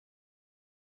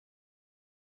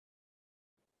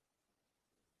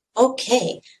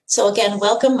Okay, so again,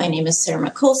 welcome. My name is Sarah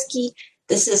Mikulski.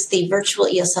 This is the virtual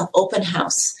ESL open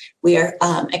house. We are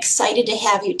excited to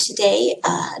have you today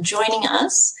joining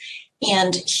us.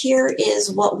 And here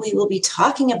is what we will be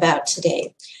talking about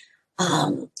today.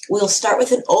 We'll start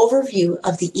with an overview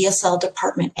of the ESL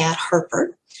department at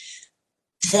Harper.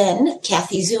 Then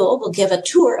Kathy Zuhl will give a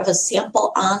tour of a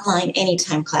sample online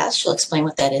anytime class. She'll explain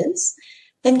what that is.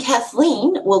 Then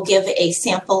Kathleen will give a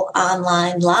sample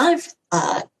online live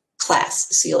class.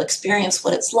 So you'll experience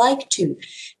what it's like to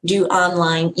do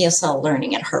online ESL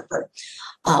learning at Harper.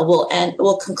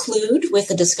 We'll conclude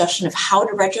with a discussion of how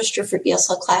to register for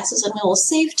ESL classes, and we will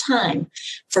save time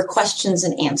for questions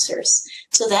and answers.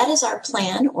 So that is our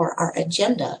plan or our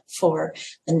agenda for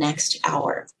the next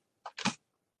hour.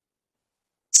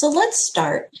 So let's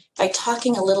start by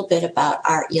talking a little bit about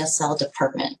our ESL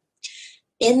department.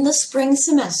 In the spring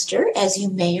semester, as you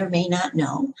may or may not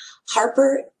know,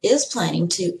 Harper is planning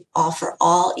to offer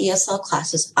all ESL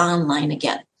classes online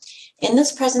again. In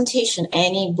this presentation,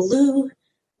 any blue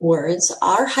words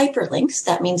are hyperlinks.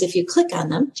 That means if you click on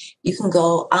them, you can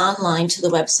go online to the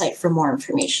website for more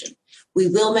information. We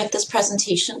will make this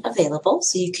presentation available,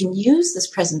 so you can use this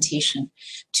presentation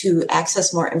to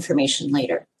access more information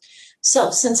later. So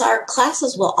since our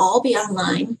classes will all be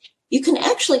online, you can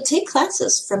actually take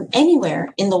classes from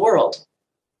anywhere in the world.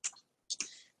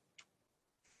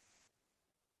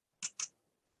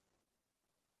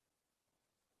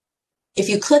 If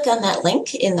you click on that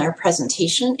link in our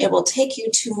presentation, it will take you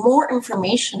to more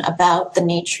information about the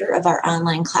nature of our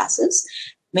online classes.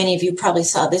 Many of you probably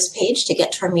saw this page to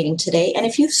get to our meeting today. And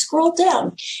if you scroll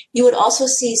down, you would also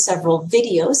see several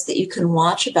videos that you can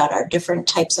watch about our different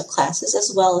types of classes,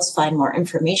 as well as find more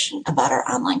information about our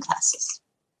online classes.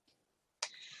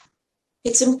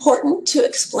 It's important to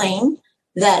explain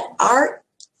that our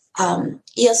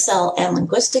ESL and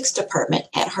Linguistics department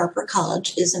at Harper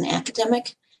College is an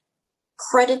academic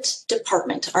credit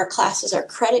department. Our classes are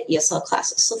credit ESL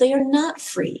classes, so they are not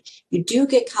free. You do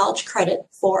get college credit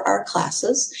for our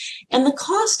classes, and the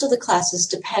cost of the classes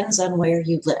depends on where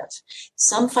you live.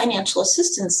 Some financial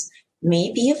assistance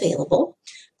may be available,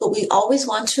 but we always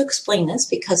want to explain this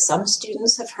because some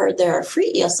students have heard there are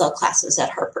free ESL classes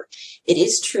at Harper. It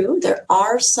is true, there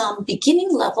are some beginning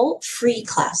level free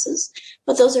classes,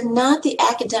 but those are not the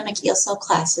academic ESL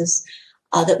classes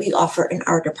that we offer in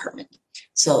our department.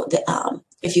 So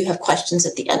if you have questions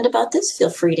at the end about this, feel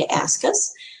free to ask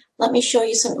us. Let me show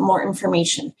you some more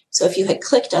information. So if you had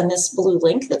clicked on this blue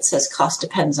link that says cost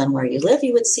depends on where you live,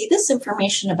 you would see this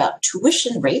information about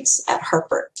tuition rates at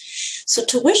Harper. So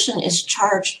tuition is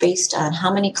charged based on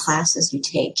how many classes you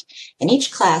take. And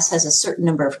each class has a certain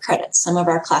number of credits. Some of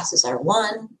our classes are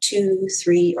 1, 2,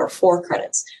 3, or 4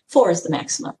 credits. 4 is the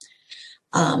maximum.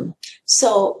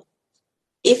 So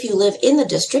if you live in the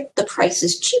district, the price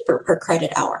is cheaper per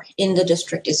credit hour. In the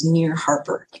district is near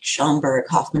Harper, like Schaumburg,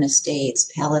 Hoffman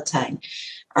Estates, Palatine,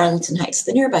 Arlington Heights,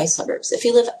 the nearby suburbs. If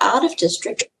you live out of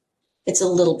district, it's a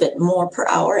little bit more per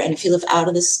hour. And if you live out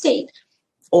of the state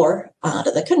or out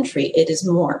of the country, it is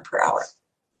more per hour.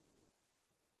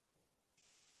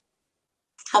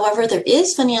 However, there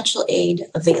is financial aid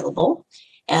available.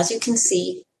 As you can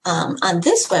see on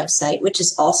this website, which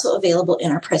is also available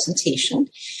in our presentation,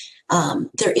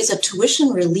 there is a tuition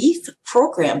relief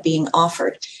program being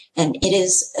offered, and it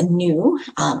is new.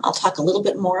 I'll talk a little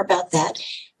bit more about that.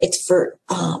 It's for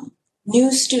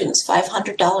new students,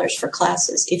 $500 for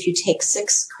classes if you take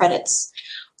 6 credits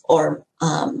or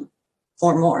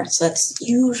more. So that's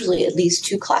usually at least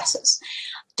 2 classes,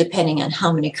 depending on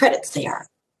how many credits they are.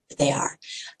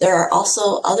 There are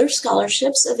also other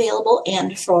scholarships available,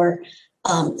 and for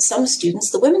some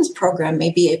students, the women's program may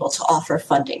be able to offer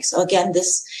funding. So again,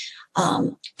 this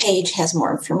page has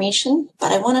more information,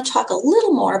 but I want to talk a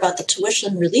little more about the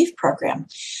tuition relief program.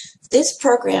 This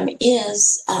program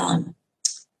is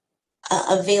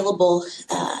available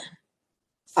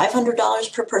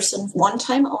 $500 per person, one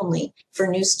time only for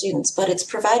new students, but it's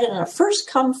provided on a first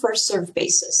come, first serve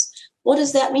basis. What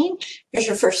does that mean? Here's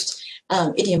your first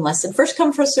idiom lesson. First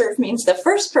come, first serve means the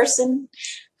first person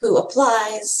who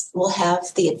applies will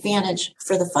have the advantage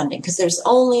for the funding because there's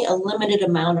only a limited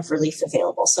amount of relief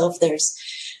available. So if there's,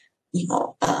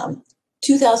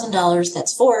 $2,000,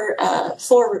 that's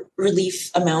 4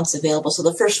 relief amounts available. So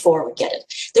the first 4 would get it.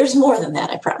 There's more than that,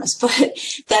 I promise, but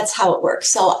that's how it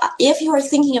works. So if you are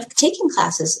thinking of taking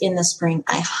classes in the spring,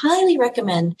 I highly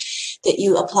recommend that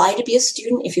you apply to be a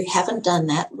student if you haven't done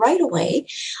that right away.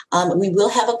 We will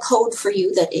have a code for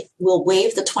you that it will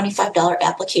waive the $25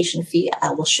 application fee.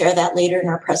 I will share that later in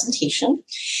our presentation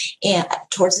and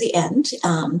towards the end.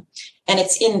 And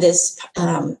it's in this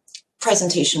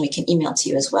presentation we can email to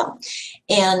you as well.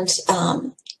 And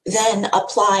then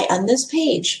apply on this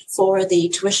page for the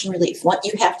tuition relief.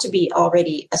 You have to be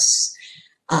already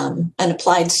an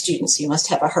applied student, so you must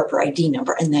have a Harper ID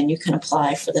number, and then you can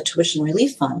apply for the tuition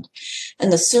relief fund.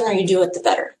 And the sooner you do it, the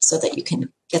better, so that you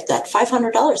can get that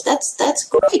 $500. That's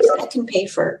great. That can pay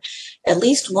for at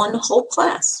least one whole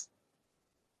class.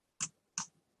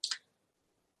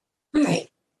 All right.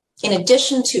 In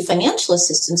addition to financial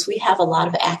assistance, we have a lot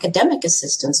of academic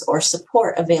assistance or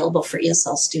support available for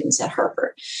ESL students at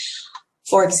Harper.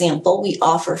 For example, we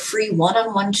offer free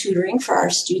one-on-one tutoring for our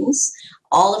students.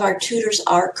 All of our tutors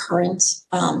are current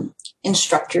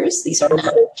instructors. These are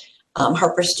not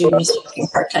Harper students working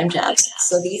part-time jobs.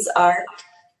 So these are,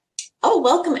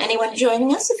 welcome anyone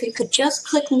joining us. If you could just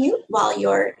click mute while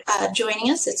you're joining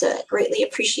us, it's greatly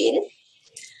appreciated.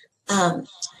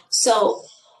 So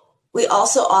we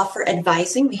also offer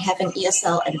advising. We have an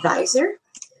ESL advisor.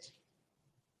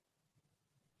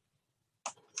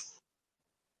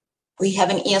 We have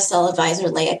an ESL advisor,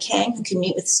 Leah Kang, who can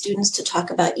meet with students to talk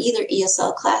about either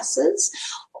ESL classes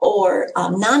or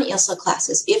non-ESL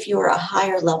classes if you're a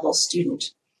higher level student.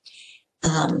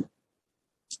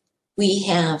 We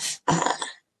have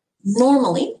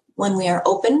normally, when we are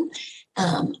open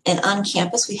and on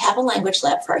campus, we have a language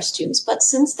lab for our students, but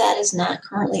since that is not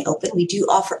currently open, we do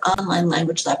offer online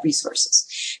language lab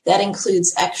resources. That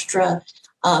includes extra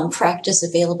practice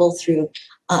available through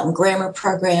grammar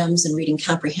programs and reading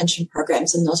comprehension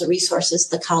programs, and those are resources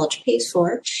the college pays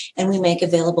for, and we make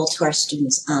available to our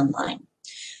students online.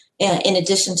 In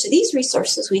addition to these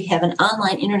resources, we have an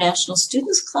online International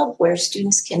Students Club where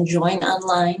students can join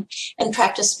online and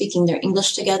practice speaking their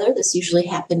English together. This usually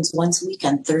happens once a week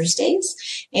on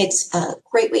Thursdays. It's a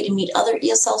great way to meet other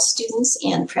ESL students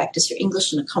and practice your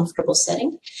English in a comfortable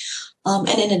setting.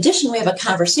 And in addition, we have a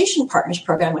Conversation Partners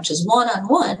program, which is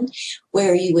one-on-one,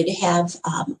 where you would have,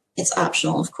 it's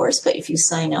optional, of course, but if you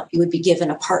sign up, you would be given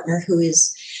a partner who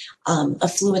is a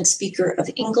fluent speaker of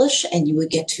English, and you would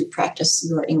get to practice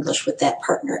your English with that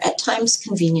partner at times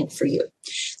convenient for you.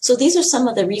 So these are some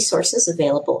of the resources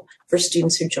available for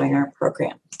students who join our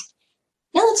program.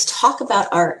 Now let's talk about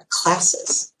our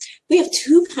classes. We have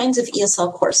two kinds of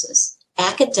ESL courses.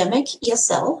 Academic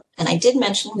ESL, and I did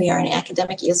mention we are an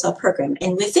academic ESL program,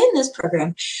 and within this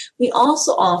program we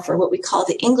also offer what we call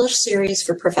the English series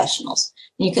for professionals.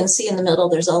 And you can see in the middle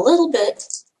there's a little bit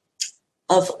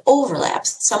of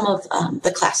overlaps. Some of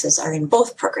the classes are in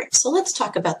both programs, so let's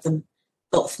talk about them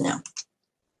both now.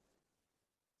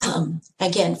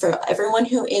 Again, for everyone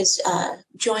who is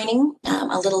joining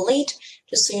a little late,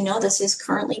 just so you know, this is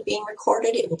currently being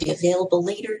recorded. It will be available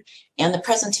later, and the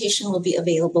presentation will be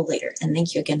available later. And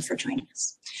thank you again for joining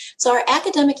us. So our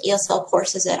academic ESL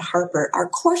courses at Harper are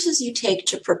courses you take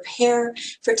to prepare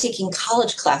for taking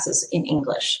college classes in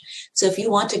English. So if you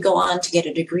want to go on to get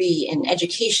a degree in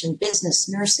education, business,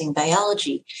 nursing,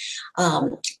 biology,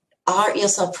 our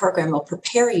ESL program will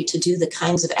prepare you to do the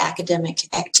kinds of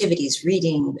academic activities,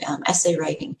 reading, essay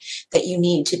writing, that you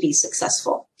need to be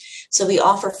successful. So we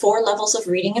offer 4 levels of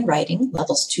reading and writing,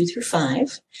 levels 2 through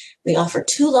 5. We offer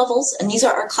 2 levels, and these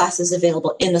are our classes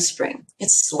available in the spring.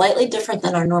 It's slightly different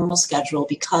than our normal schedule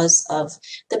because of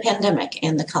the pandemic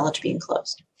and the college being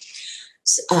closed.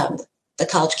 The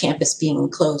college campus being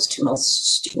closed to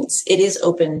most students. It is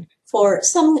open for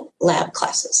some lab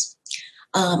classes.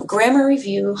 Grammar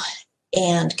review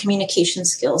and communication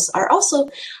skills are also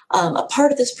a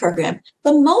part of this program,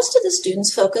 but most of the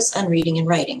students focus on reading and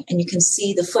writing. And you can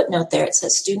see the footnote there. It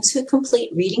says students who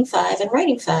complete Reading 5 and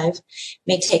Writing 5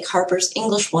 may take Harper's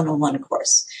English 101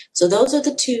 course. So those are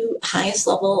the 2 highest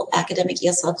level academic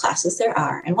ESL classes there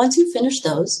are. And once you finish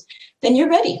those, then you're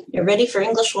ready. You're ready for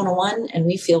English 101, and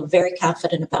we feel very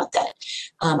confident about that.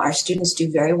 Our students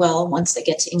do very well once they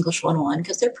get to English 101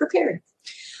 because they're prepared.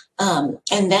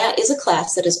 And that is a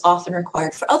class that is often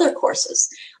required for other courses,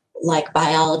 like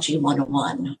Biology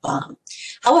 101.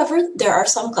 However, there are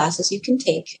some classes you can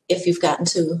take if you've gotten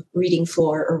to Reading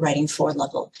 4 or Writing 4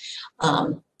 level,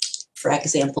 for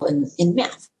example, in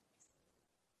math,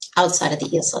 outside of the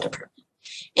ESL department.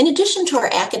 In addition to our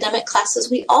academic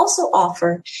classes, we also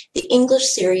offer the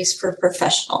English series for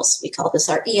professionals. We call this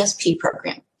our ESP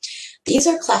program. These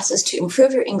are classes to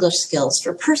improve your English skills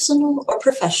for personal or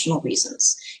professional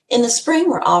reasons. In the spring,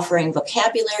 we're offering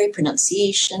vocabulary,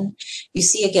 pronunciation. You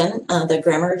see again the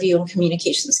grammar review and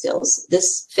communication skills.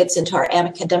 This fits into our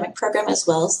academic program as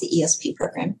well as the ESP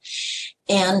program.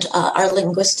 And our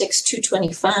Linguistics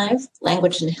 225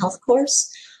 language and health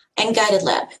course, and Guided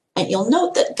Lab. And you'll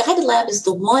note that Guided Lab is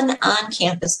the one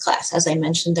on-campus class. As I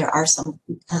mentioned, there are some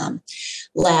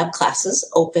lab classes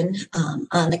open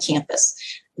on the campus.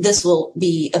 this will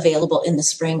be available in the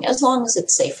spring as long as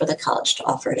it's safe for the college to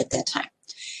offer it at that time.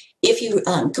 If you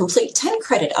complete 10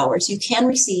 credit hours, you can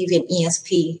receive an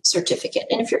ESP certificate.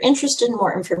 And if you're interested in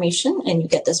more information, and you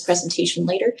get this presentation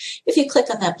later, if you click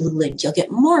on that blue link, you'll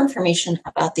get more information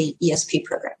about the ESP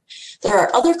program. There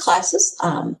are other classes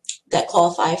that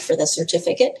qualify for the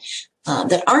certificate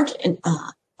that aren't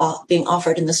being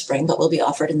offered in the spring, but will be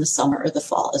offered in the summer or the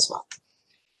fall as well.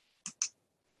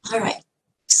 All right,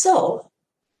 so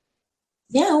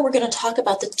now we're going to talk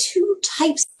about the two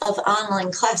types of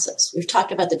online classes. We've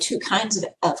talked about the two kinds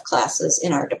of classes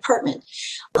in our department,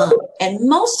 and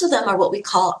most of them are what we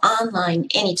call online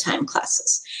anytime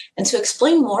classes. And to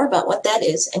explain more about what that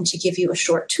is and to give you a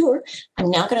short tour, I'm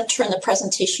now going to turn the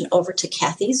presentation over to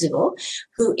Kathy Zuo,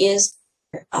 who is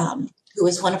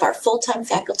one of our full-time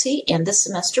faculty and this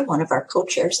semester one of our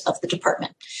co-chairs of the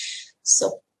department.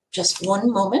 So just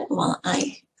one moment while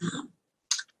I...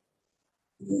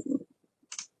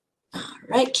 All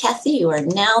right, Kathy, you are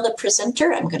now the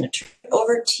presenter. I'm going to turn it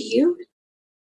over to you